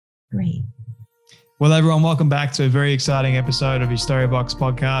Great. Well, everyone, welcome back to a very exciting episode of your Storybox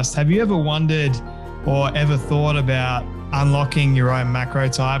podcast. Have you ever wondered or ever thought about unlocking your own macro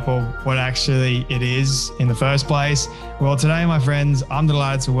type, or what actually it is in the first place? Well, today, my friends, I'm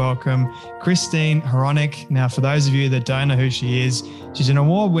delighted to welcome Christine Hronec. Now, for those of you that don't know who she is, she's an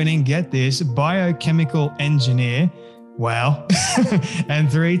award-winning, get this, biochemical engineer. Wow.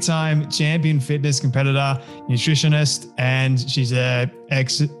 And three-time champion fitness competitor, nutritionist, and she's an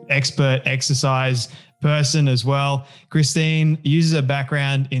expert exercise person as well. Christine uses her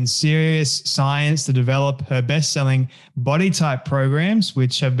background in serious science to develop her best-selling body type programs,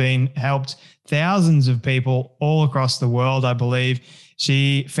 which have been helped thousands of people all across the world, I believe.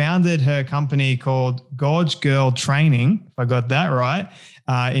 She founded her company called Gorge Girl Training, if I got that right,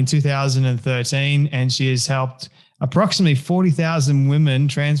 in 2013, and she has helped approximately 40,000 women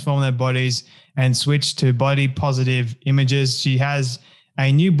transform their bodies and switch to body positive images. She has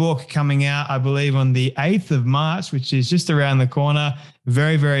a new book coming out, I believe, on the 8th of March, which is just around the corner.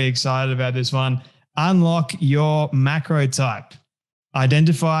 Very, very excited about this one. Unlock your macro type.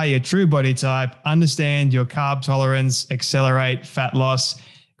 Identify your true body type. Understand your carb tolerance. Accelerate fat loss.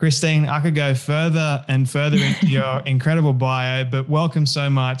 Christine, I could go further and further into your incredible bio, but welcome so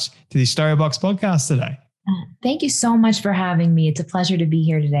much to the Storybox podcast today. Thank you so much for having me. It's a pleasure to be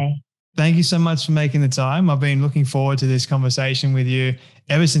here today. Thank you so much for making the time. I've been looking forward to this conversation with you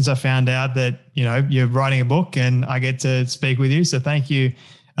ever since I found out that, you're writing a book and I get to speak with you. So thank you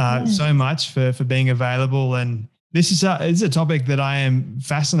so much for being available. And this is a topic that I am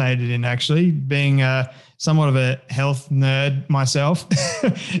fascinated in, actually, being somewhat of a health nerd myself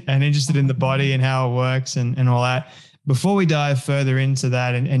and interested in the body and how it works and all that. Before we dive further into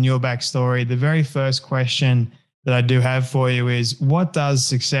that and your backstory, the very first question that I do have for you is, what does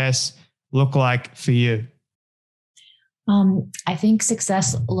success look like for you? I think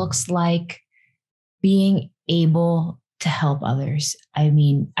success looks like being able to help others. I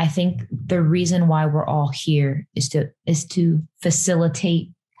think the reason why we're all here is to facilitate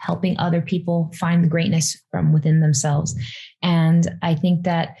helping other people find the greatness from within themselves. And I think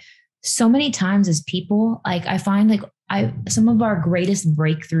that so many times as people, I find some of our greatest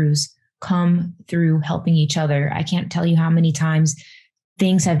breakthroughs come through helping each other. I can't tell you how many times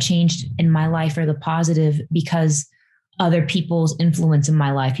things have changed in my life for the positive because other people's influence in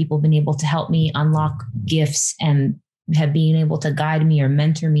my life. People have been able to help me unlock gifts and have been able to guide me or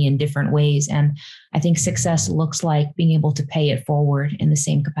mentor me in different ways. And I think success looks like being able to pay it forward in the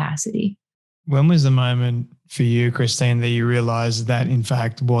same capacity. When was the moment for you, Christine, that you realized that in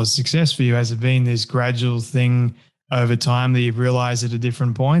fact was success for you? Has it been this gradual thing over time that you've realized at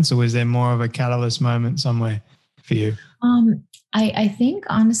different points, or was there more of a catalyst moment somewhere for you? I think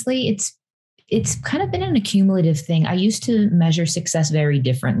honestly, it's kind of been an accumulative thing. I used to measure success very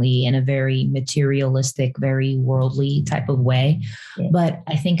differently in a very materialistic, very worldly type of way. Yeah. But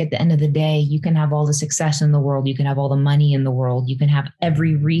I think at the end of the day, you can have all the success in the world. You can have all the money in the world. You can have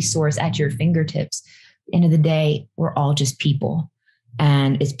every resource at your fingertips. At the end of the day, we're all just people.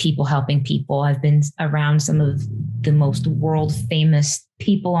 And it's people helping people. I've been around some of the most world famous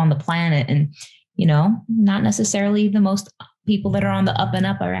people on the planet, and, not necessarily the most people that are on the up and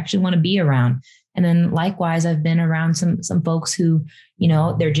up I actually want to be around. And then likewise, I've been around some folks who,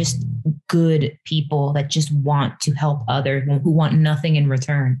 they're just good people that just want to help others, who want nothing in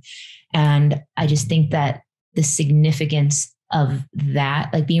return. And I just think that the significance of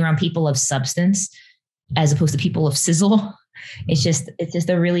that, like being around people of substance as opposed to people of sizzle, it's just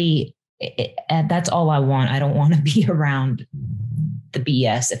a really, that's all I want. I don't want to be around the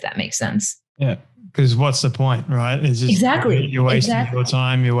BS, if that makes sense. Yeah. Because what's the point, right? It's just exactly. You're wasting your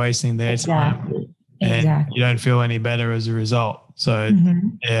time, you're wasting their time. And you don't feel any better as a result. So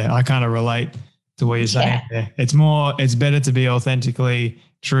yeah, I kind of relate to what you're saying there. It's better to be authentically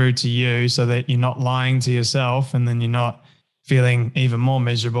true to you so that you're not lying to yourself and then you're not feeling even more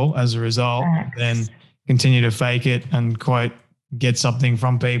miserable as a result, than continue to fake it and quote, get something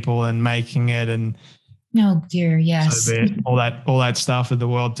from people and making it and no, dear, yes. So all that stuff that the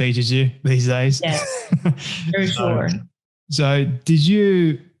world teaches you these days. Yes, for sure. So did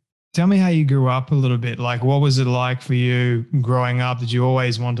you tell me how you grew up a little bit? Like, what was it like for you growing up? Did you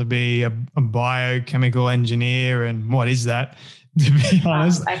always want to be a biochemical engineer? And what is that, to be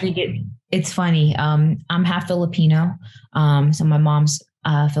honest? I think it's funny. I'm half Filipino. So my mom's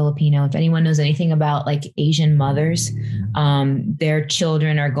Filipino. If anyone knows anything about like Asian mothers, their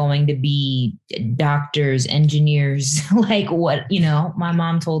children are going to be doctors, engineers, like what, my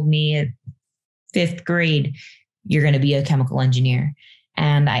mom told me at 5th grade, you're going to be a chemical engineer.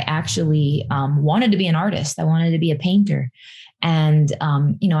 And I actually wanted to be an artist. I wanted to be a painter. And,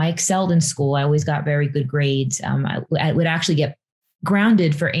 I excelled in school. I always got very good grades. I would actually get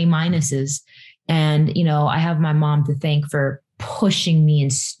grounded for A minuses. And, I have my mom to thank for pushing me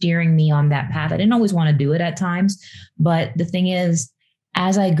and steering me on that path. I didn't always want to do it at times. But the thing is,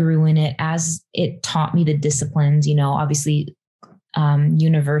 as I grew in it, as it taught me the disciplines, obviously,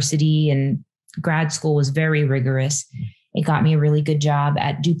 university and grad school was very rigorous. It got me a really good job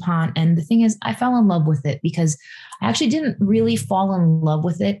at DuPont. And the thing is, I fell in love with it because I actually didn't really fall in love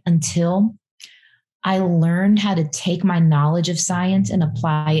with it until I learned how to take my knowledge of science and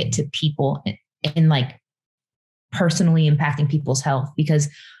apply it to people and like personally impacting people's health, because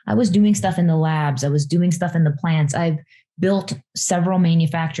I was doing stuff in the labs. I was doing stuff in the plants. I've built several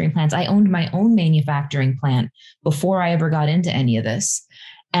manufacturing plants. I owned my own manufacturing plant before I ever got into any of this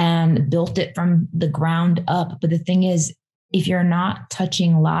and built it from the ground up. But the thing is, if you're not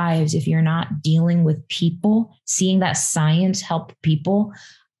touching lives, if you're not dealing with people, seeing that science help people,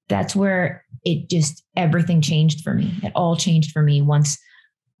 that's where everything changed for me. It all changed for me once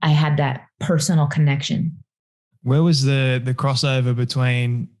I had that personal connection. Where was the crossover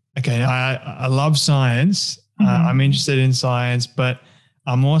between, okay, I love science. I'm interested in science, but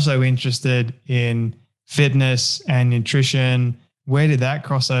I'm also interested in fitness and nutrition. Where did that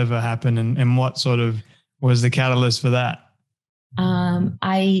crossover happen, and what sort of was the catalyst for that?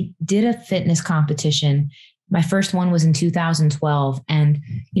 I did a fitness competition. My first one was in 2012. And,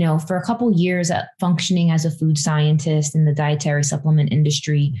 for a couple of years functioning as a food scientist in the dietary supplement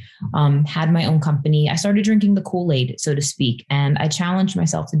industry, had my own company. I started drinking the Kool-Aid, so to speak. And I challenged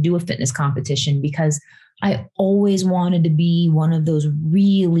myself to do a fitness competition because I always wanted to be one of those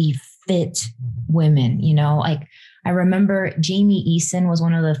really fit women, like I remember Jamie Eason was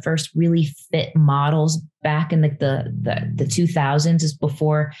one of the first really fit models back in the 2000s, just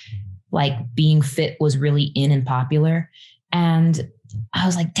before like being fit was really in and popular. And I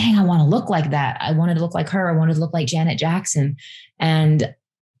was like, dang, I want to look like that. I wanted to look like her. I wanted to look like Janet Jackson. And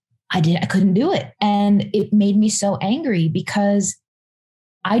I couldn't do it. And it made me so angry because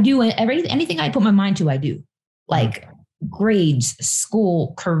I do anything I put my mind to, I do. Like grades,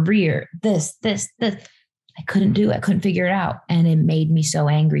 school, career, this. I couldn't do it. I couldn't figure it out. And it made me so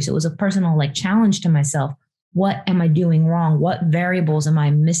angry. So it was a personal challenge to myself. What am I doing wrong? What variables am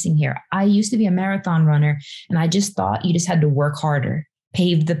I missing here? I used to be a marathon runner and I just thought you just had to work harder,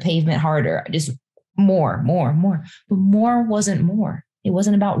 pave the pavement harder, just more. But more wasn't more. It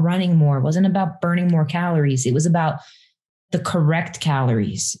wasn't about running more. It wasn't about burning more calories. It was about the correct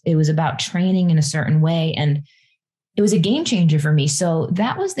calories. It was about training in a certain way. And it was a game changer for me. So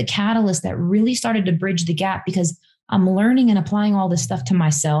that was the catalyst that really started to bridge the gap, because I'm learning and applying all this stuff to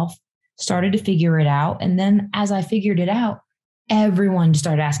myself, started to figure it out. And then as I figured it out, everyone just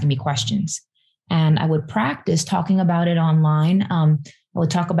started asking me questions. And I would practice talking about it online. I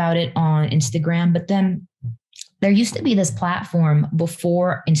would talk about it on Instagram, but then there used to be this platform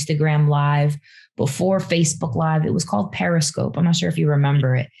before Instagram Live, before Facebook Live. It was called Periscope. I'm not sure if you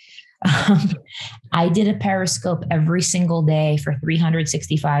remember it. I did a Periscope every single day for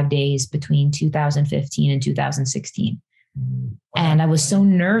 365 days between 2015 and 2016. And I was so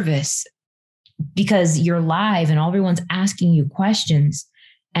nervous because you're live and everyone's asking you questions.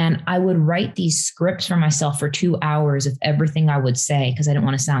 And I would write these scripts for myself for 2 hours of everything I would say, because I didn't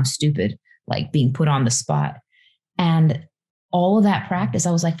want to sound stupid, like being put on the spot. And all of that practice,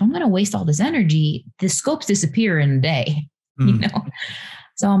 I was like, if I'm going to waste all this energy, the scopes disappear in a day,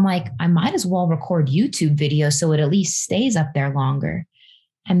 So I'm like, I might as well record YouTube videos so it at least stays up there longer.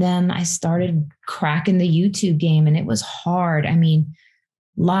 And then I started cracking the YouTube game, and it was hard. I mean,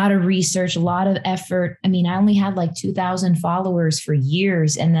 a lot of research, a lot of effort. I mean, I only had 2,000 followers for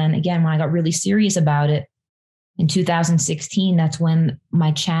years. And then again, when I got really serious about it in 2016, that's when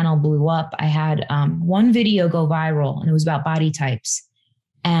my channel blew up. I had one video go viral, and it was about body types.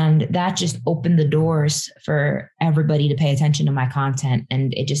 And that just opened the doors for everybody to pay attention to my content.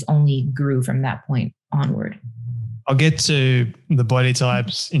 And it just only grew from that point onward. I'll get to the body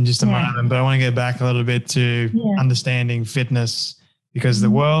types in just a moment, but I want to get back a little bit to understanding fitness, because the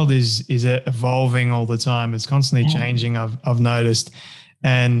world is evolving all the time. It's constantly changing, I've noticed.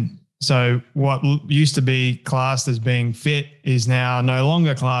 And so what used to be classed as being fit is now no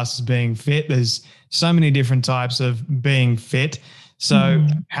longer classed as being fit. There's so many different types of being fit. So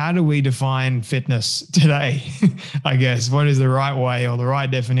how do we define fitness today? I guess, what is the right way or the right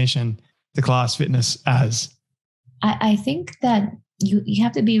definition to class fitness as? I think that you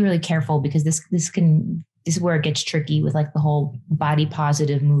have to be really careful, because this is where it gets tricky with the whole body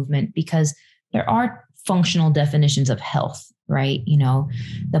positive movement, because there are functional definitions of health, right? You know,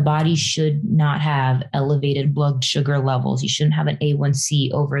 the body should not have elevated blood sugar levels. You shouldn't have an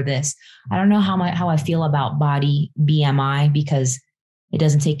A1C over this. I don't know how I feel about body BMI because it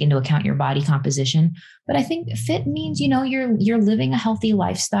doesn't take into account your body composition. But I think fit means, you know, you're living a healthy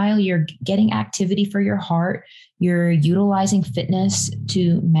lifestyle. You're getting activity for your heart. You're utilizing fitness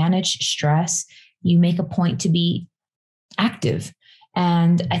to manage stress. You make a point to be active.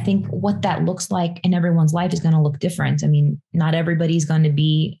 And I think what that looks like in everyone's life is going to look different. I mean, not everybody's going to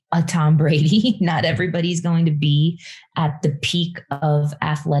be a Tom Brady. Not everybody's going to be at the peak of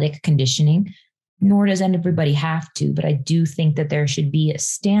athletic conditioning, nor does everybody have to. But I do think that there should be a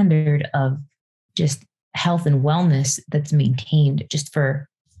standard of just health and wellness that's maintained just for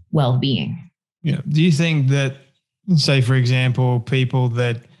well-being. Yeah. Do you think that, say, for example, people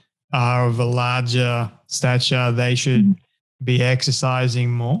that are of a larger stature, they should be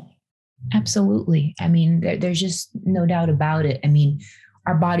exercising more? Absolutely. I mean, there's just no doubt about it. I mean,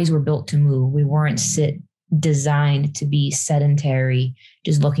 our bodies were built to move. We weren't designed to be sedentary,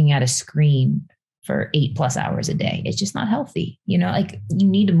 just looking at a screen for 8+ hours a day. It's just not healthy. You know, like you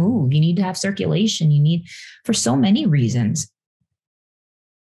need to move, you need to have circulation, you need for so many reasons.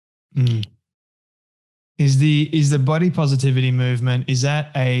 Is the body positivity movement, is that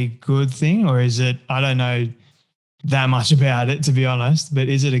a good thing, or is it, I don't know that much about it, to be honest, but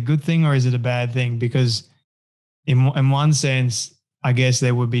is it a good thing or is it a bad thing? Because in one sense, I guess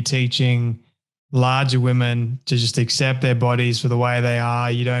they would be teaching larger women to just accept their bodies for the way they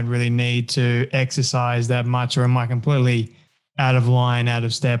are. You don't really need to exercise that much, or am I completely out of line, out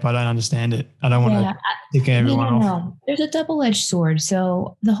of step? I don't understand it. I don't want to tick everyone off. No. There's a double-edged sword.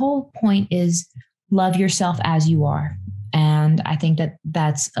 So the whole point is love yourself as you are. And I think that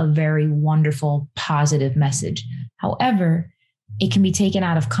that's a very wonderful, positive message. However, it can be taken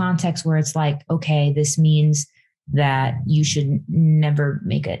out of context where it's like, okay, this means that you should never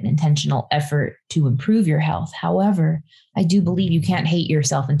make an intentional effort to improve your health. However, I do believe you can't hate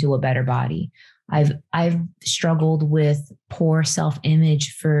yourself into a better body. I've struggled with poor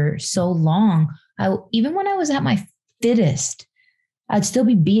self-image for so long. Even when I was at my fittest, I'd still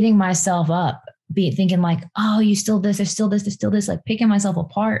be beating myself up, thinking like, oh, you still this, there's still this, like picking myself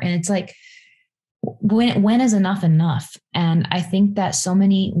apart. And it's like, when is enough enough? And I think that so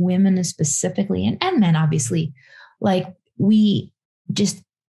many women specifically, and men obviously, like we just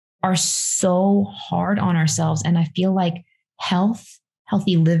are so hard on ourselves. And I feel like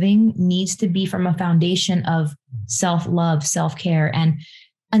healthy living needs to be from a foundation of self-love, self-care. And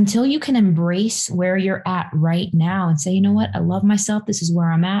until you can embrace where you're at right now and say, you know what, I love myself. This is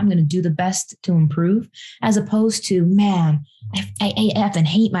where I'm at. I'm going to do the best to improve, as opposed to, man, I have to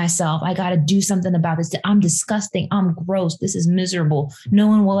hate myself. I got to do something about this. I'm disgusting. I'm gross. This is miserable. No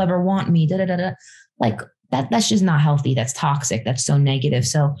one will ever want me. Like that's just not healthy. That's toxic. That's so negative.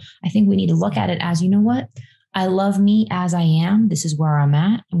 So I think we need to look at it as, you know what? I love me as I am. This is where I'm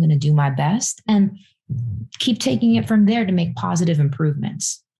at. I'm going to do my best and keep taking it from there to make positive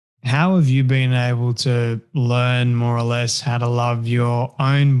improvements. How have you been able to learn more or less how to love your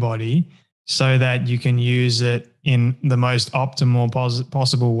own body so that you can use it in the most optimal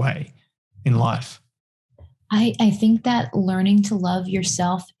possible way in life? I think that learning to love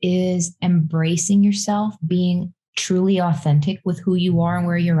yourself is embracing yourself, being truly authentic with who you are and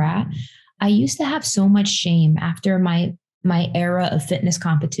where you're at. I used to have so much shame after my era of fitness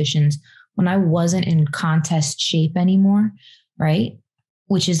competitions when I wasn't in contest shape anymore, right?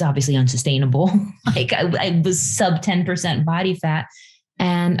 Which is obviously unsustainable. Like I was sub 10% body fat,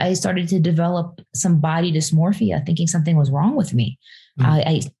 and I started to develop some body dysmorphia, thinking something was wrong with me.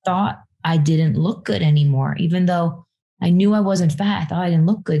 I thought I didn't look good anymore, even though I knew I wasn't fat. I thought I didn't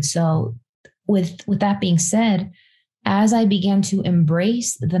look good. So with that being said, as I began to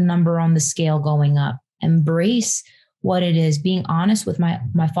embrace the number on the scale going up, embrace what it is, being honest with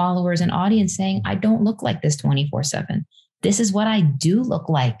my followers and audience, saying, I don't look like this 24/7. This is what I do look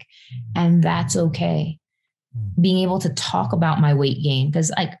like. And that's okay. Being able to talk about my weight gain,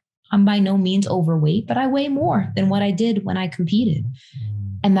 because I'm by no means overweight, but I weigh more than what I did when I competed.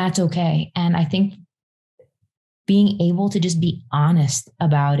 And that's okay. And I think being able to just be honest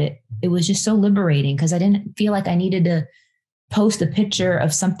about it, it was just so liberating, because I didn't feel like I needed to post a picture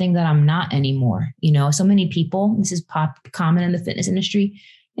of something that I'm not anymore. You know, so many people, this is common in the fitness industry,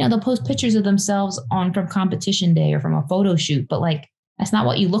 you know, they'll post pictures of themselves from competition day or from a photo shoot, but like, that's not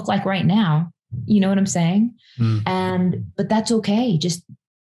what you look like right now. You know what I'm saying? But that's okay. Just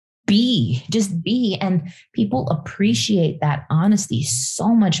be. And people appreciate that honesty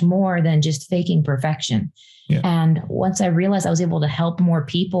so much more than just faking perfection. Yeah. And once I realized I was able to help more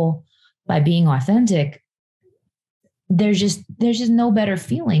people by being authentic, there's just no better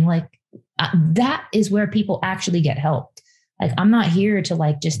feeling. Like that is where people actually get helped. Like, I'm not here to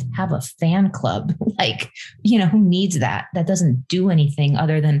like just have a fan club. Like, who needs that? That doesn't do anything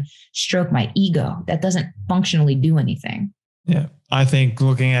other than stroke my ego. That doesn't functionally do anything. Yeah. I think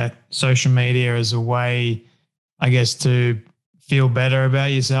looking at social media as a way, I guess, to feel better about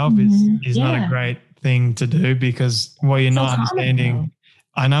yourself is not a great thing to do, because what you're not understanding,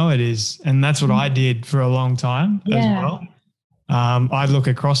 I know it is. And that's what I did for a long time as well. I look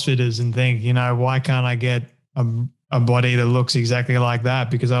at CrossFitters and think, why can't I get a body that looks exactly like that?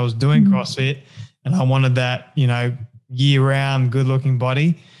 Because I was doing CrossFit and I wanted that, year round good looking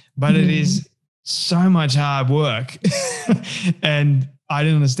body, but it is so much hard work and I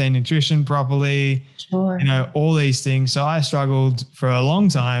didn't understand nutrition properly, all these things. So I struggled for a long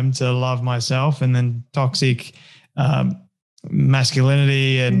time to love myself, and then toxic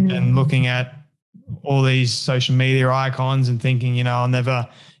masculinity and looking at all these social media icons and thinking, I'll never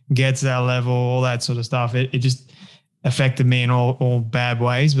get to that level, all that sort of stuff. It just affected me in all bad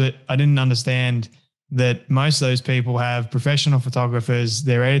ways, but I didn't understand that most of those people have professional photographers.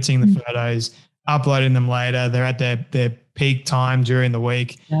 They're editing the photos, uploading them later. They're at their peak time during the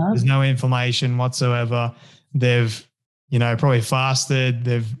week. Yep. There's no inflammation whatsoever. They've, probably fasted.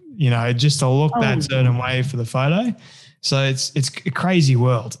 They've, just to look that certain way for the photo. So it's a crazy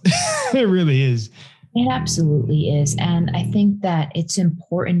world. It really is. It absolutely is. And I think that it's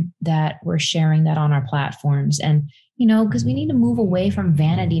important that we're sharing that on our platforms, and, because we need to move away from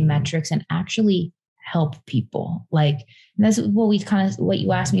vanity metrics and actually help people. Like, and that's what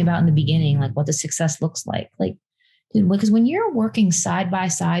you asked me about in the beginning, like what the success looks like. Like, because when you're working side by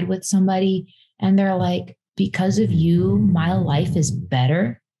side with somebody and they're like, because of you, my life is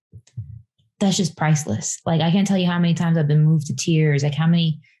better, that's just priceless. Like, I can't tell you how many times I've been moved to tears, like how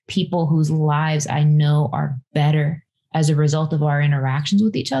many people whose lives I know are better as a result of our interactions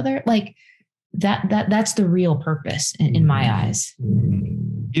with each other. Like that's the real purpose in my eyes.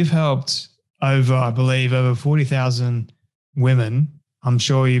 You've helped over 40,000 women. I'm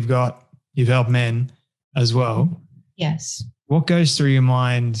sure you've helped men as well. Yes. What goes through your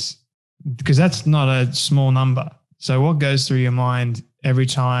mind? Because that's not a small number. So what goes through your mind every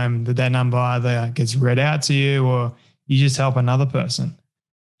time that number either gets read out to you or you just help another person?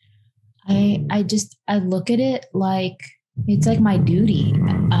 I look at it like it's like my duty.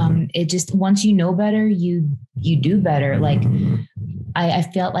 It just, once you know better, you do better. Like I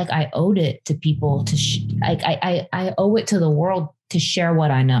felt like I owed it to people I owe it to the world to share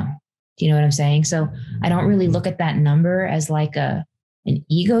what I know. Do you know what I'm saying? So I don't really look at that number as like an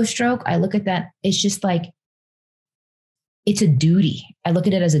ego stroke. I look at that, it's just like, it's a duty. I look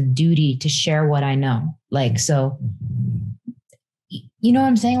at it as a duty to share what I know. Like, so, you know what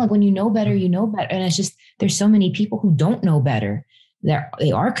I'm saying? Like when you know better, you know better. And it's just, there's so many people who don't know better.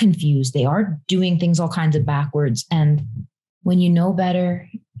 They are confused. They are doing things all kinds of backwards. And when you know better,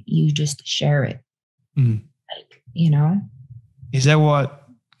 you just share it. Like, Is that what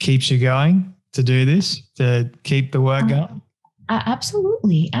keeps you going to do this, to keep the work going?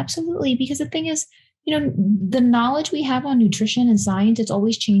 Absolutely. Absolutely. Because the thing is, the knowledge we have on nutrition and science, it's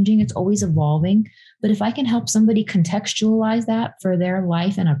always changing. It's always evolving. But if I can help somebody contextualize that for their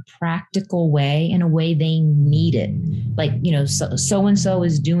life in a practical way, in a way they need it, like, so-and-so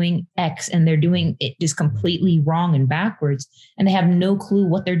is doing X and they're doing it just completely wrong and backwards, and they have no clue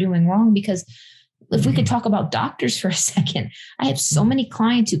what they're doing wrong. Because if we could talk about doctors for a second, I have so many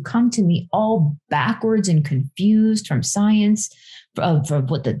clients who come to me all backwards and confused from science, of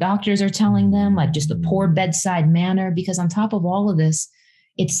what the doctors are telling them, like just the poor bedside manner. Because on top of all of this,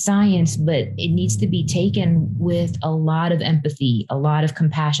 it's science, but it needs to be taken with a lot of empathy, a lot of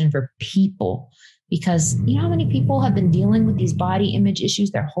compassion for people. Because you know how many people have been dealing with these body image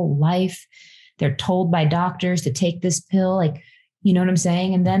issues their whole life? They're told by doctors to take this pill, like, you know what I'm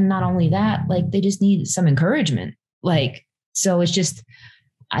saying? And then not only that, like they just need some encouragement. Like, so it's just,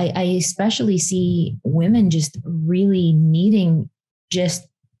 I especially see women just really needing just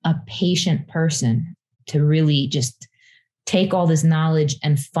a patient person to really just take all this knowledge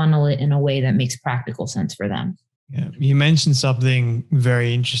and funnel it in a way that makes practical sense for them. Yeah. You mentioned something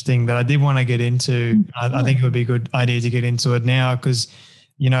very interesting that I did want to get into. I think it would be a good idea to get into it now because,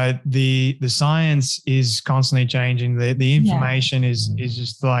 the science is constantly changing. The information is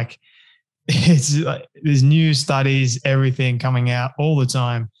just like, there's new studies, everything coming out all the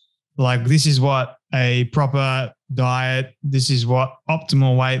time. Like this is what a proper diet, this is what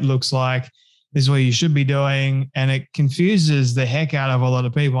optimal weight looks like, this is what you should be doing. And it confuses the heck out of a lot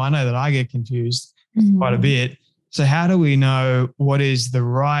of people. I know that I get confused quite a bit. So how do we know what is the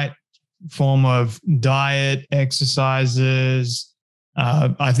right form of diet, exercises.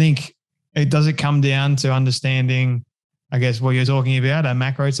 I think it come down to understanding, I guess, what you're talking about, a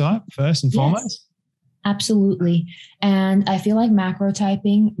macro type first and foremost. Absolutely. And I feel like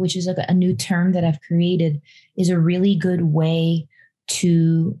macrotyping, which is like a new term that I've created, is a really good way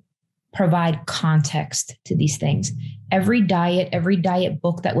to provide context to these things. Every diet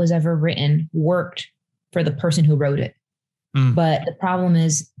book that was ever written worked for the person who wrote it. But the problem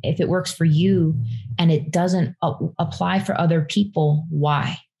is, if it works for you and it doesn't apply for other people,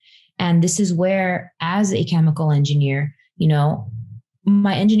 why? And this is where, as a chemical engineer,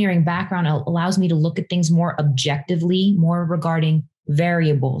 my engineering background allows me to look at things more objectively, more regarding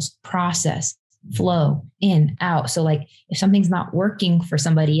variables, process, flow, in, out. So like if something's not working for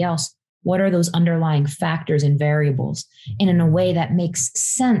somebody else, what are those underlying factors and variables? And in a way that makes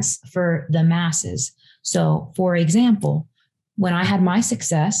sense for the masses. So for example, when I had my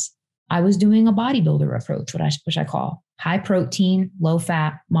success, I was doing a bodybuilder approach, which I call high protein, low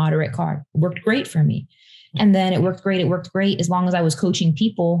fat, moderate carb. It worked great for me. And then it worked great as long as I was coaching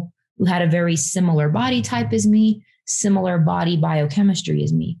people who had a very similar body type as me, similar body biochemistry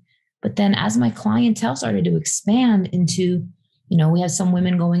as me. But then as my clientele started to expand into, we have some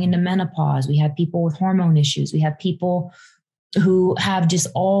women going into menopause. We have people with hormone issues. We have people who have just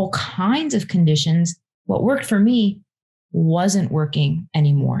all kinds of conditions. What worked for me wasn't working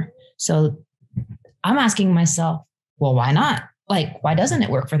anymore. So I'm asking myself, well, why not? Like, why doesn't it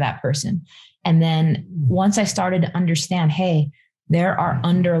work for that person? And then once I started to understand, hey, there are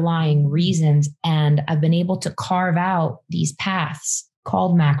underlying reasons, and I've been able to carve out these paths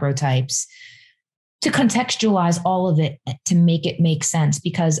called macrotypes to contextualize all of it to make it make sense,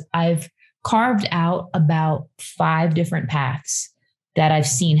 because I've carved out about 5 different paths that I've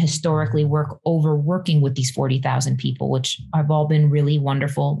seen historically work over working with these 40,000 people, which have all been really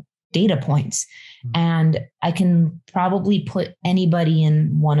wonderful data points. And I can probably put anybody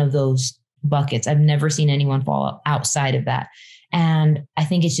in one of those buckets. I've never seen anyone fall outside of that. And I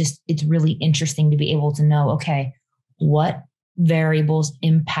think it's really interesting to be able to know, okay, what variables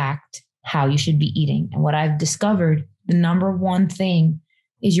impact how you should be eating. And what I've discovered, the number one thing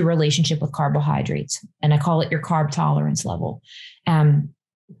is your relationship with carbohydrates. And I call it your carb tolerance level.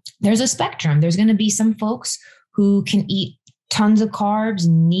 There's a spectrum. There's going to be some folks who can eat tons of carbs,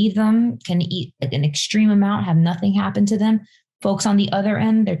 need them, can eat an extreme amount, have nothing happen to them. Folks on the other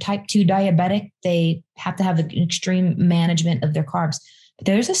end, they're type 2 diabetic. They have to have an extreme management of their carbs. But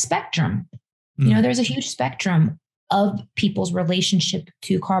there's a spectrum. There's a huge spectrum of people's relationship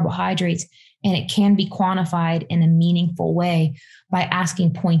to carbohydrates. And it can be quantified in a meaningful way by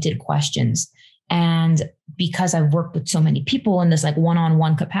asking pointed questions. And because I've worked with so many people in this like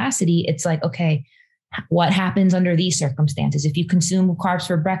one-on-one capacity, it's like, okay, what happens under these circumstances? If you consume carbs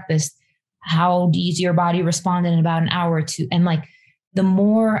for breakfast, how does your body respond in about an hour or two? And like, the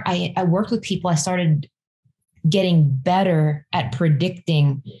more I worked with people, I started getting better at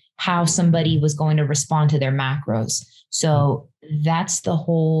predicting how somebody was going to respond to their macros. So that's the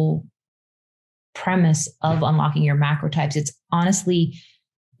whole premise of unlocking your macrotypes. It's honestly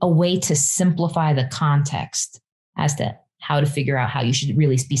a way to simplify the context as to how to figure out how you should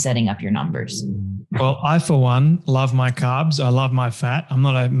really be setting up your numbers. Well, I, for one, love my carbs. I love my fat. I'm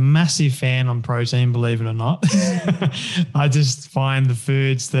not a massive fan on protein, believe it or not. I just find the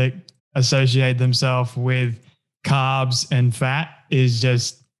foods that associate themselves with carbs and fat is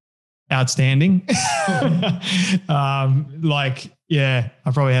just outstanding. I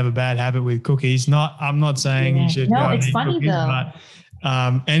probably have a bad habit with cookies. I'm not saying you should. No, it's funny cookies, though.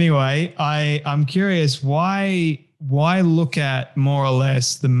 But anyway, I'm curious why look at more or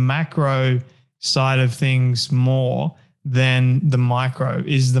less the macro side of things more than the micro?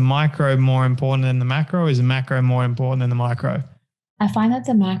 Is the micro more important than the macro? Is the macro more important than the micro? I find that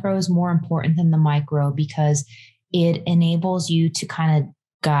the macro is more important than the micro because it enables you to kind of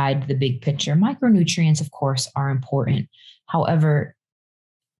guide the big picture. Micronutrients, of course, are important. However,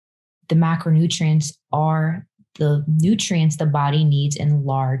 the macronutrients are the nutrients the body needs in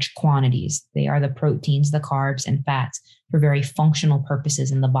large quantities. They are the proteins, the carbs, and fats for very functional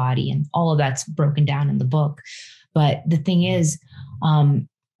purposes in the body. And all of that's broken down in the book. But the thing is,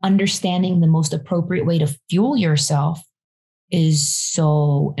 understanding the most appropriate way to fuel yourself is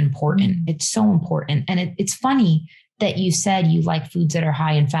so important. It's so important. And it's funny that you said you like foods that are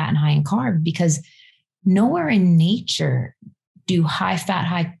high in fat and high in carb, because nowhere in nature do high fat,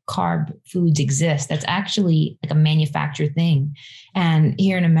 high carb foods exist. That's actually like a manufactured thing. And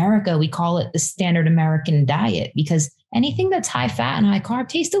here in America, we call it the standard American diet because anything that's high fat and high carb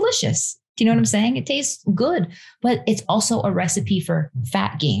tastes delicious. Do you know what I'm saying? It tastes good, but it's also a recipe for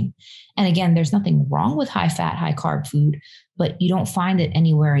fat gain. And again, there's nothing wrong with high fat, high carb food, but you don't find it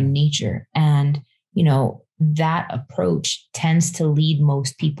anywhere in nature. And, that approach tends to lead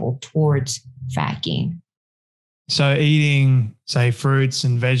most people towards fat gain. So eating, say, fruits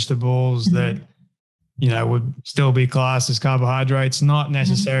and vegetables that, would still be classed as carbohydrates, not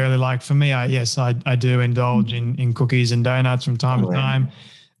necessarily like for me, I do indulge in cookies and donuts from time to time,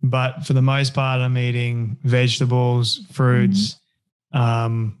 but for the most part, I'm eating vegetables, fruits,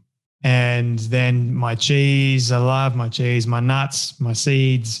 and then my cheese. I love my cheese, my nuts, my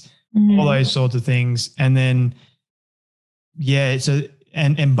seeds, all those sorts of things. And then,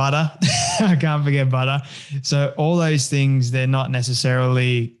 and butter. I can't forget butter. So all those things, they're not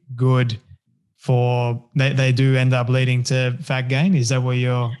necessarily good for, they do end up leading to fat gain. Is that what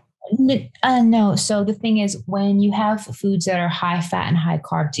you're? No. So the thing is, when you have foods that are high fat and high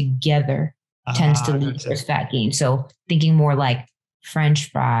carb together, tends to lead to fat gain. So thinking more like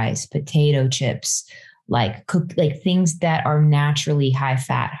French fries, potato chips, like things that are naturally high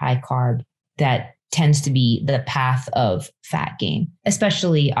fat, high carb, that tends to be the path of fat gain,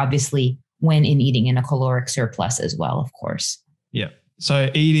 especially obviously when eating in a caloric surplus as well, of course. Yeah.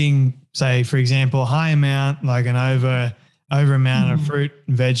 So eating, say, for example, high amount, like an over amount of fruit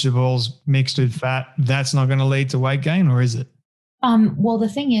and vegetables mixed with fat, that's not going to lead to weight gain, or is it? Well, the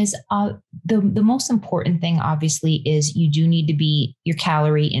thing is, the most important thing, obviously, is you do need to be, your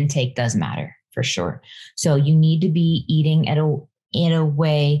calorie intake does matter for sure. So you need to be eating in a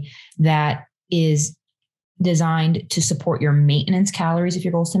way that is designed to support your maintenance calories if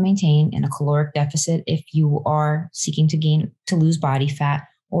your goal is to maintain, and a caloric deficit if you are seeking to lose body fat,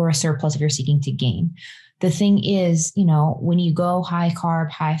 or a surplus if you're seeking to gain. The thing is, when you go high carb,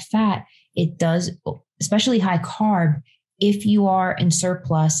 high fat, it does, especially high carb, if you are in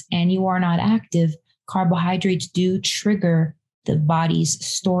surplus and you are not active, carbohydrates do trigger the body's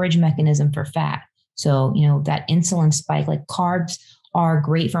storage mechanism for fat. So, that insulin spike, like carbs are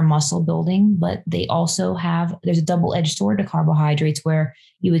great for muscle building, but they also there's a double-edged sword to carbohydrates where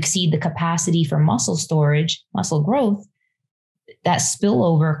you exceed the capacity for muscle storage, muscle growth. That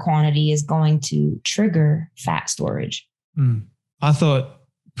spillover quantity is going to trigger fat storage. I thought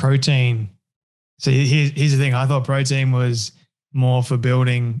protein. So here's the thing. I thought protein was more for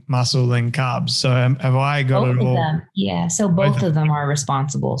building muscle than carbs. So have I got both it all? Of them. Yeah. So both of them are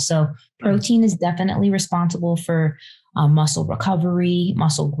responsible. So protein is definitely responsible for muscle recovery,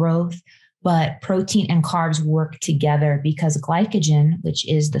 muscle growth, but protein and carbs work together because glycogen, which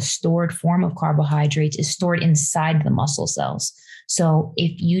is the stored form of carbohydrates, is stored inside the muscle cells. So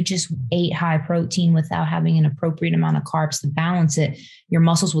if you just ate high protein without having an appropriate amount of carbs to balance it, your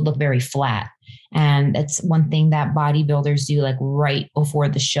muscles would look very flat. And that's one thing that bodybuilders do, like right before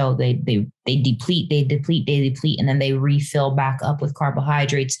the show, they deplete, and then they refill back up with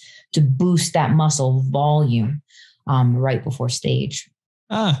carbohydrates to boost that muscle volume right before stage.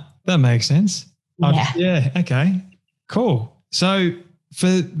 That makes sense. Yeah. Okay, cool. So for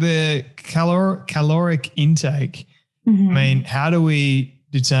the caloric intake, I mean, how do we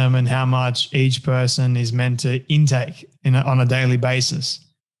determine how much each person is meant to intake on a daily basis?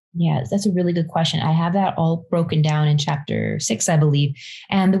 Yeah, that's a really good question. I have that all broken down in chapter 6, I believe.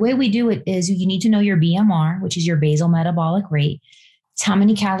 And the way we do it is you need to know your BMR, which is your basal metabolic rate. It's how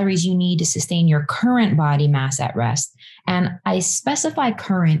many calories you need to sustain your current body mass at rest. And I specify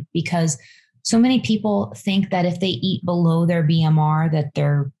current because so many people think that if they eat below their BMR, that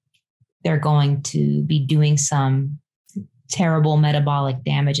they're going to be doing some terrible metabolic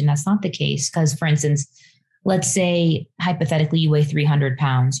damage. And that's not the case. Because, for instance, let's say hypothetically you weigh 300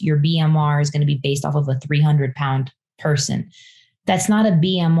 pounds. Your BMR is going to be based off of a 300-pound person. That's not a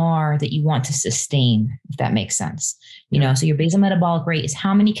BMR that you want to sustain, if that makes sense. So your basal metabolic rate is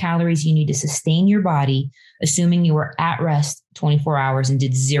how many calories you need to sustain your body, assuming you were at rest 24 hours and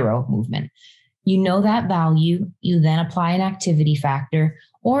did zero movement. You know that value, you then apply an activity factor,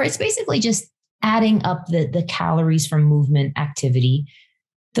 or it's basically just adding up the calories from movement activity.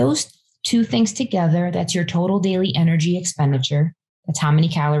 Those two things together, that's your total daily energy expenditure. That's how many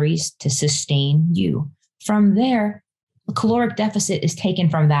calories to sustain you. From there, a caloric deficit is taken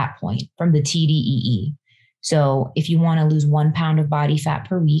from that point, from the TDEE. So if you want to lose 1 pound of body fat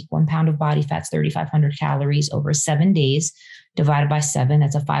per week, 1 pound of body fat's 3,500 calories over 7 days, divided by 7,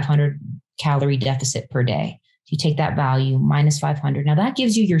 that's a 500 calorie deficit per day. You take that value minus 500. Now that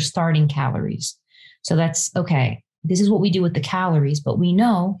gives you your starting calories. So that's okay. This is what we do with the calories, but we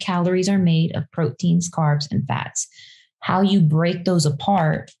know calories are made of proteins, carbs, and fats. How you break those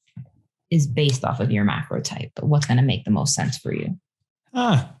apart is based off of your macro type, but what's going to make the most sense for you.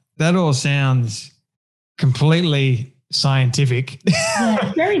 That that all sounds completely scientific.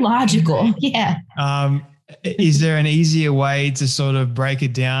 Yeah, very logical. Yeah. Is there an easier way to sort of break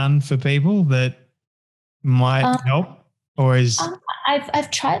it down for people that might help? Or is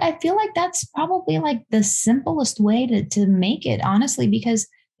I've tried. I feel like that's probably like the simplest way to make it, honestly, because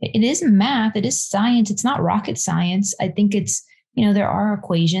it is math, it is science. It's not rocket science. I think it's, there are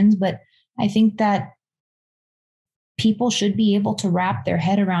equations, but I think that people should be able to wrap their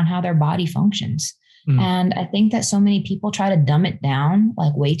head around how their body functions. And I think that so many people try to dumb it down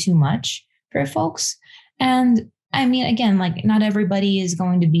like way too much for folks. And I mean, again, like not everybody is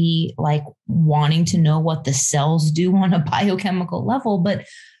going to be like wanting to know what the cells do on a biochemical level, but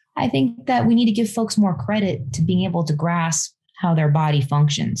I think that we need to give folks more credit to being able to grasp how their body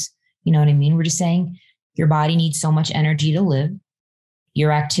functions. You know what I mean? We're just saying your body needs so much energy to live.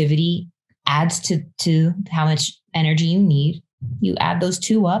 Your activity adds to how much energy you need. You add those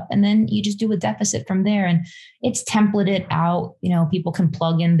two up and then you just do a deficit from there. And it's templated out. People can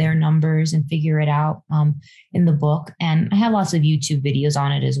plug in their numbers and figure it out in the book. And I have lots of YouTube videos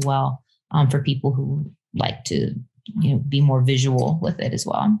on it as well for people who like to, be more visual with it as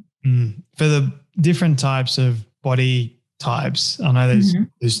well. For the different types of body types, I know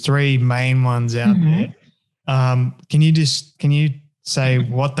there's three main ones out there. Can you say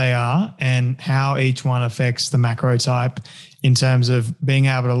what they are and how each one affects the macro type in terms of being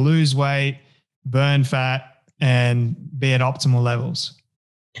able to lose weight, burn fat, and be at optimal levels?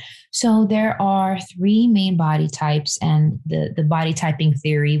 So there are three main body types, and the body typing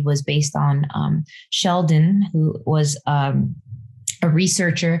theory was based on Sheldon, who was a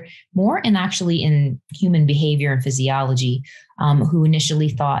researcher more in human behavior and physiology, who initially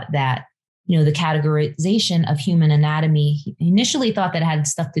thought that the categorization of human anatomy, he initially thought that it had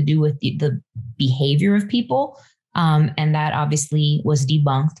stuff to do with the behavior of people. And that obviously was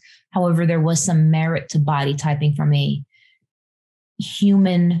debunked. However, there was some merit to body typing from a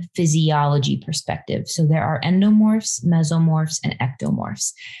human physiology perspective. So there are endomorphs, mesomorphs, and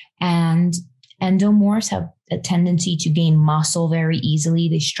ectomorphs. And endomorphs have a tendency to gain muscle very easily.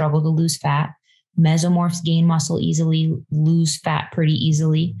 They struggle to lose fat. Mesomorphs gain muscle easily, lose fat pretty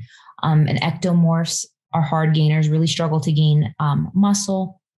easily. And ectomorphs are hard gainers, really struggle to gain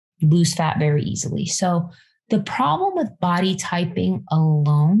muscle, lose fat very easily. So the problem with body typing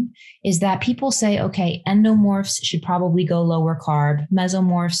alone is that people say, okay, endomorphs should probably go lower carb,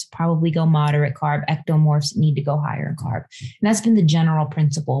 mesomorphs probably go moderate carb, ectomorphs need to go higher in carb. And that's been the general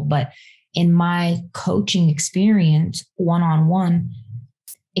principle. But in my coaching experience, one-on-one,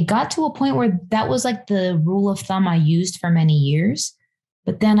 it got to a point where that was like the rule of thumb I used for many years.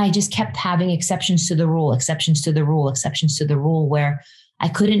 But then I just kept having exceptions to the rule, where I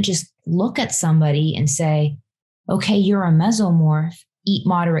couldn't just look at somebody and say, okay, you're a mesomorph, eat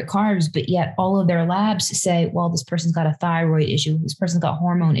moderate carbs, but yet all of their labs say, well, this person's got a thyroid issue, this person's got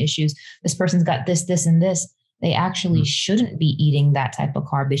hormone issues, this person's got this, this, and this. They actually shouldn't be eating that type of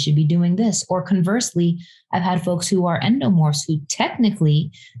carb. They should be doing this. Or conversely, I've had folks who are endomorphs who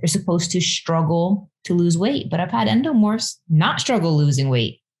technically are supposed to struggle to lose weight, but I've had endomorphs not struggle losing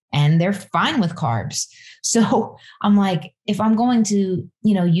weight and they're fine with carbs. So I'm like, if I'm going to,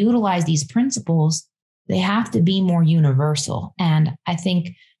 utilize these principles, they have to be more universal. And I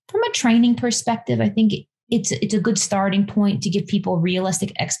think from a training perspective, I think it's a good starting point to give people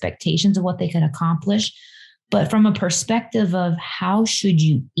realistic expectations of what they can accomplish. But from a perspective of how should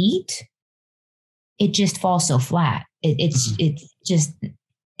you eat, it just falls so flat. It's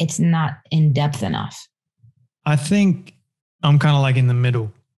not in depth enough. I think I'm kind of like in the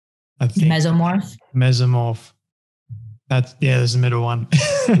middle. I think mesomorph. There's the middle one.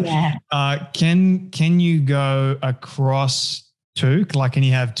 Yeah. Can you go across two? Like, can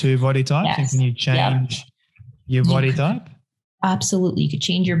you have two body types? Yes. And can you change your body type? Absolutely. You could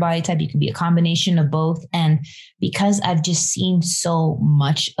change your body type. You could be a combination of both. And because I've just seen so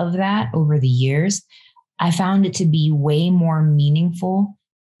much of that over the years, I found it to be way more meaningful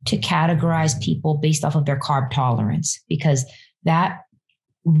to categorize people based off of their carb tolerance, because that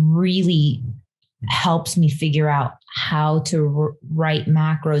really helps me figure out how to write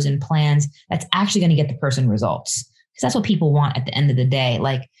macros and plans that's actually going to get the person results. Because that's what people want at the end of the day.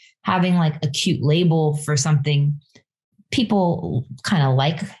 Like having like a cute label for something, people kind of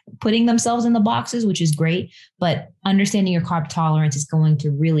like putting themselves in the boxes, which is great. But understanding your carb tolerance is going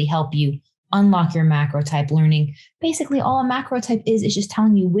to really help you unlock your macro type. Learning basically all a macro type is just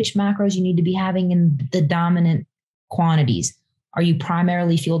telling you which macros you need to be having in the dominant quantities. Are you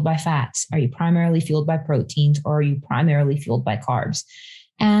primarily fueled by fats? Are you primarily fueled by proteins? Or are you primarily fueled by carbs?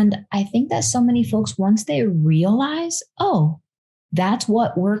 And I think that so many folks, once they realize, oh, that's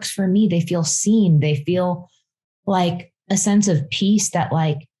what works for me. They feel seen. They feel like a sense of peace that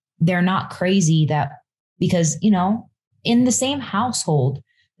like they're not crazy, that because, you know, in the same household,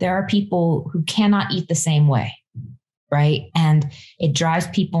 there are people who cannot eat the same way, right? And it drives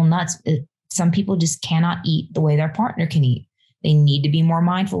people nuts. Some people just cannot eat the way their partner can eat. They need to be more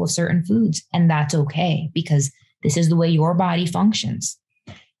mindful of certain foods, and that's okay because this is the way your body functions.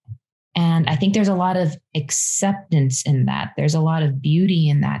 And I think there's a lot of acceptance in that. There's a lot of beauty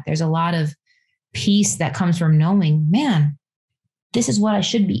in that. There's a lot of peace that comes from knowing, man, this is what I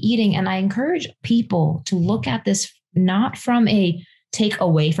should be eating. And I encourage people to look at this not from a take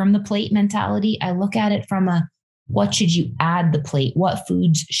away from the plate mentality. I look at it from a, what should you add the plate? What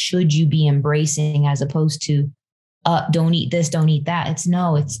foods should you be embracing, as opposed to, don't eat this, don't eat that.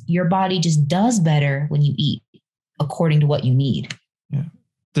 It's your body just does better when you eat according to what you need. Yeah.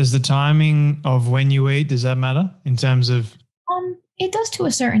 Does the timing of when you eat, does that matter in terms of? It does to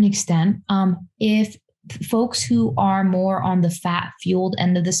a certain extent. If folks who are more on the fat fueled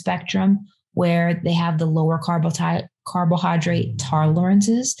end of the spectrum, where they have the lower carbohydrate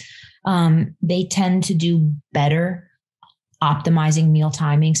tolerances, they tend to do better optimizing meal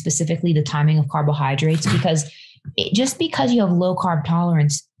timing, specifically the timing of carbohydrates, because just because you have low carb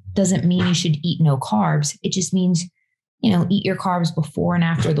tolerance doesn't mean you should eat no carbs. It just means, you know, eat your carbs before and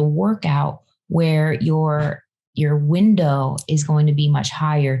after the workout, where your window is going to be much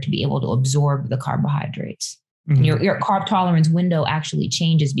higher to be able to absorb the carbohydrates. Mm-hmm. Your carb tolerance window actually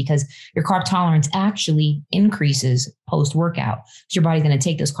changes because your carb tolerance actually increases post-workout. So your body's going to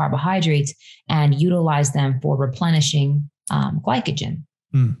take those carbohydrates and utilize them for replenishing glycogen.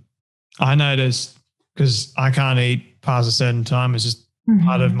 I noticed, because I can't eat past a certain time. It's just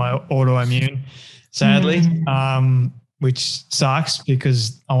part of my autoimmune, sadly, which sucks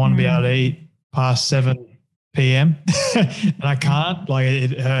because I want to be able to eat past 7 p.m. and I can't. Like,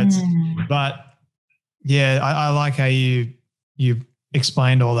 it hurts. But yeah, I like how you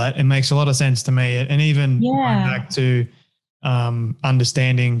explained all that. It makes a lot of sense to me. And even going back to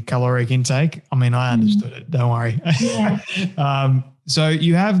understanding caloric intake. I mean, I understood it. Don't worry. Yeah. So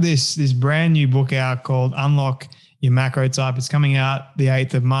you have this brand new book out called Unlock Your Macro Type. It's coming out the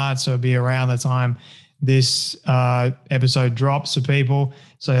 8th of March. So it'll be around the time this episode drops for people,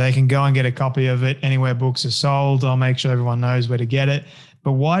 so they can go and get a copy of it anywhere books are sold. I'll make sure everyone knows where to get it.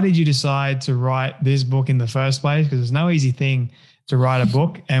 But why did you decide to write this book in the first place? Because it's no easy thing to write a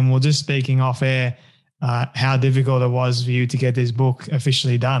book. And we're just speaking off air how difficult it was for you to get this book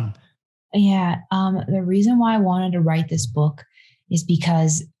officially done. Yeah. The reason why I wanted to write this book is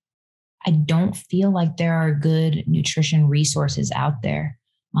because I don't feel like there are good nutrition resources out there.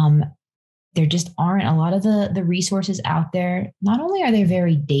 There just aren't. A lot of the resources out there, not only are they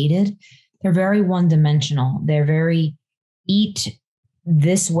very dated, they're very one-dimensional. They're very eat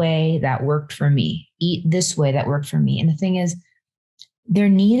this way that worked for me, eat this way that worked for me. And the thing is, there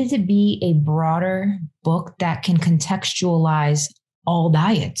needed to be a broader book that can contextualize all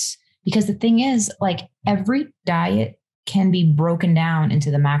diets. Because the thing is, like, every diet can be broken down into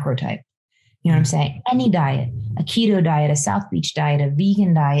the macro type. You know what I'm saying? Any diet, a keto diet, a South Beach diet, a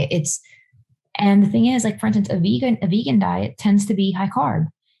vegan diet. And the thing is, like, for instance, a vegan diet tends to be high carb.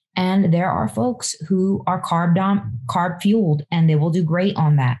 And there are folks who are carb fueled, and they will do great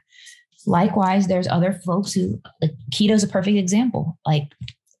on that. Likewise, there's other folks who, like, keto is a perfect example. Like,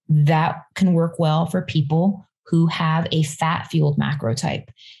 that can work well for people who have a fat fueled macro type.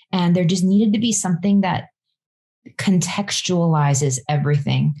 And there just needed to be something that contextualizes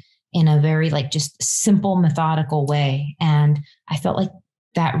everything in a very, like, just simple, methodical way. And I felt like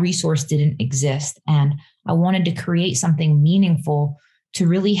that resource didn't exist. And I wanted to create something meaningful to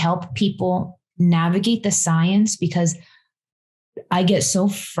really help people navigate the science, because I get so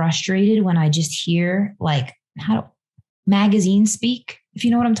frustrated when I just hear, like, magazines speak, if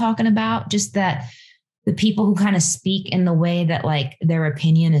you know what I'm talking about. Just that the people who kind of speak in the way that, like, their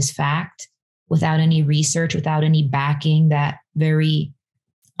opinion is fact without any research, without any backing, that very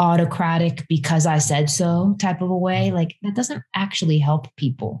autocratic because I said so type of a way, like, that doesn't actually help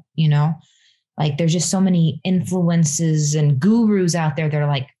people, you know? Like, there's just so many influences and gurus out there that are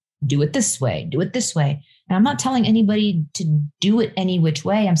like, do it this way, do it this way. And I'm not telling anybody to do it any which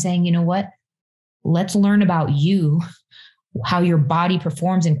way. I'm saying, you know what? Let's learn about you, how your body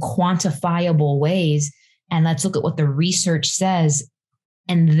performs in quantifiable ways. And let's look at what the research says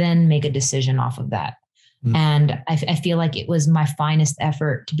and then make a decision off of that. And I feel like it was my finest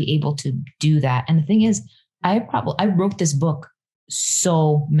effort to be able to do that. And the thing is, I wrote this book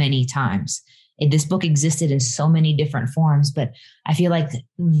so many times. This book existed in so many different forms, but I feel like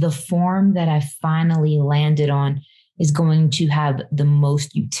the form that I finally landed on is going to have the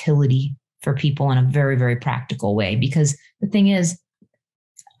most utility for people in a very, very practical way. Because the thing is,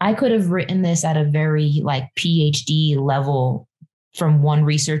 I could have written this at a very like PhD level from one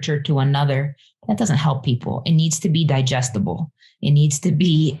researcher to another. That doesn't help people. It needs to be digestible. It needs to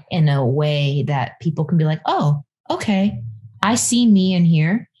be in a way that people can be like, oh, okay, I see me in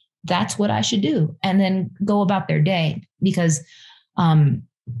here. That's what I should do. And then go about their day. Because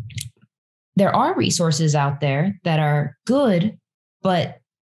there are resources out there that are good, but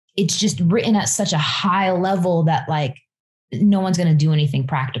it's just written at such a high level that like no one's going to do anything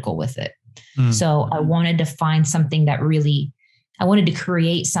practical with it. So I wanted to find something that really, I wanted to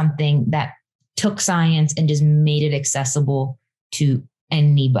create something that took science and just made it accessible to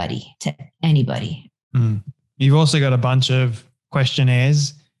anybody. You've also got a bunch of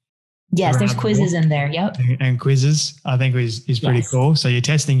questionnaires. Yes, there's quizzes in there. Yep. And quizzes, I think is pretty cool. So you're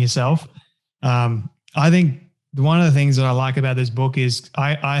testing yourself. I think one of the things that I like about this book is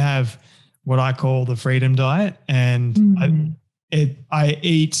I have what I call the freedom diet, and I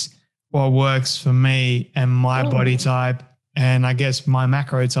eat what works for me and my body type, and I guess my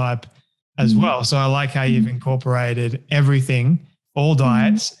macro type as well. So I like how you've incorporated everything. All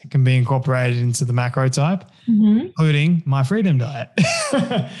diets can be incorporated into the macro type, including my freedom diet.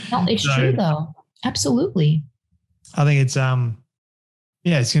 No, it's true though. Absolutely. I think it's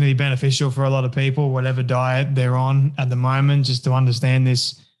it's going to be beneficial for a lot of people, whatever diet they're on at the moment, just to understand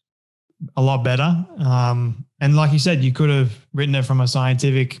this a lot better. And like you said, you could have written it from a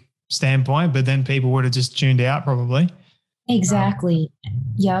scientific standpoint, but then people would have just tuned out probably. Exactly.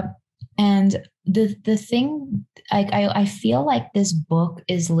 Yep. And the thing, I feel like this book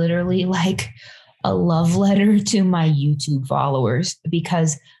is literally like a love letter to my YouTube followers,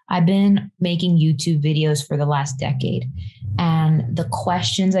 because I've been making YouTube videos for the last decade, and the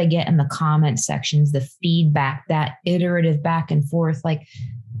questions I get in the comment sections, the feedback, that iterative back and forth, like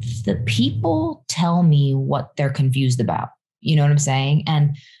the people tell me what they're confused about. You know what I'm saying?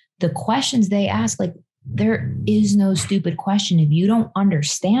 And the questions they ask, like, there is no stupid question. If you don't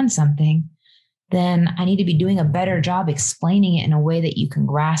understand something, then I need to be doing a better job explaining it in a way that you can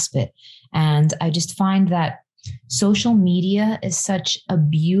grasp it. And I just find that social media is such a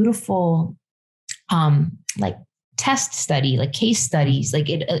beautiful, like test study, like case studies. Like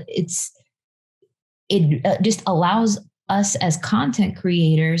it just allows us as content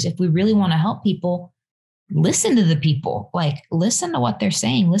creators, if we really want to help people, listen to the people, like listen to what they're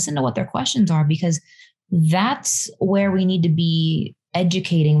saying, listen to what their questions are, because that's where we need to be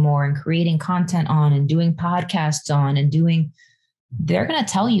educating more and creating content on and doing podcasts on and doing, they're going to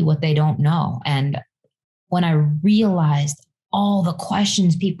tell you what they don't know. And when I realized all the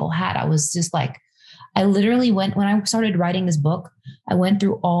questions people had, I was just like, I literally went, when I started writing this book, I went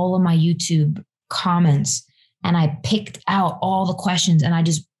through all of my YouTube comments and I picked out all the questions and I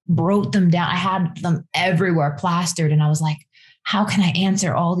just wrote them down. I had them everywhere plastered. And I was like, how can I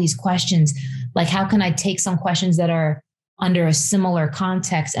answer all these questions? Like, how can I take some questions that are under a similar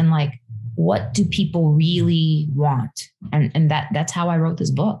context and like, what do people really want? And that's how I wrote this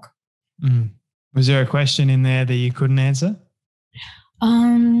book. Was there a question in there that you couldn't answer?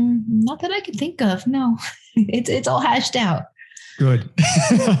 Not that I can think of. No, it's all hashed out. Good.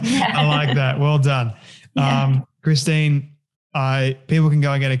 I like that. Well done. Yeah. Christine, people can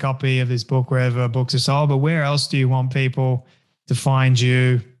go and get a copy of this book wherever books are sold, but where else do you want people to find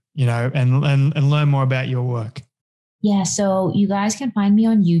you, and learn more about your work? Yeah, so you guys can find me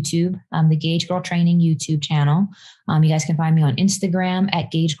on YouTube, the Gauge Girl Training YouTube channel. You guys can find me on Instagram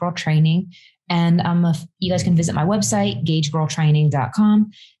at Gauge Girl Training. And you guys can visit my website,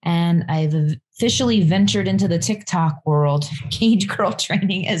 gagegirltraining.com. And I've officially ventured into the TikTok world, Gauge Girl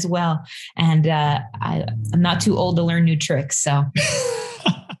Training as well. And I'm not too old to learn new tricks. So,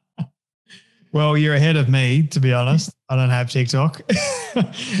 well, you're ahead of me, to be honest. I don't have TikTok.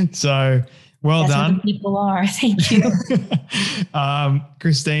 So well that's done. What the people are. Thank you.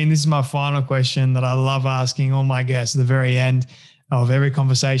 Christine, this is my final question that I love asking all my guests at the very end of every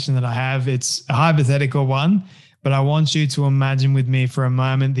conversation that I have. It's a hypothetical one, but I want you to imagine with me for a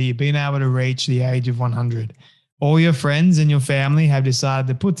moment that you've been able to reach the age of 100. All your friends and your family have decided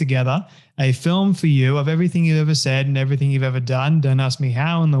to put together a film for you of everything you've ever said and everything you've ever done. Don't ask me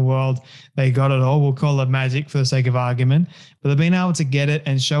how in the world they got it all. We'll call it magic for the sake of argument, but they've been able to get it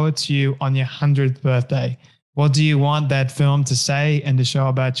and show it to you on your 100th birthday. What do you want that film to say and to show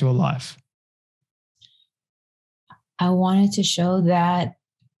about your life? I wanted to show that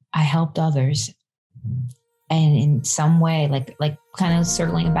I helped others, and in some way, like kind of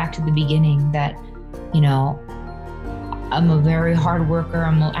circling back to the beginning, that, I'm a very hard worker.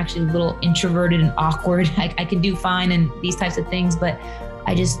 I'm actually a little introverted and awkward. I can do fine in these types of things, but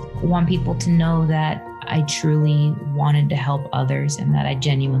I just want people to know that I truly wanted to help others and that I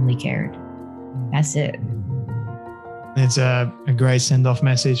genuinely cared. That's it. It's a great send-off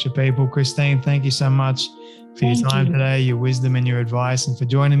message for people. Christine, thank you so much for your time today, your wisdom and your advice, and for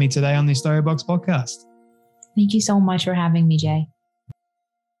joining me today on the Storybox podcast. Thank you so much for having me, Jay.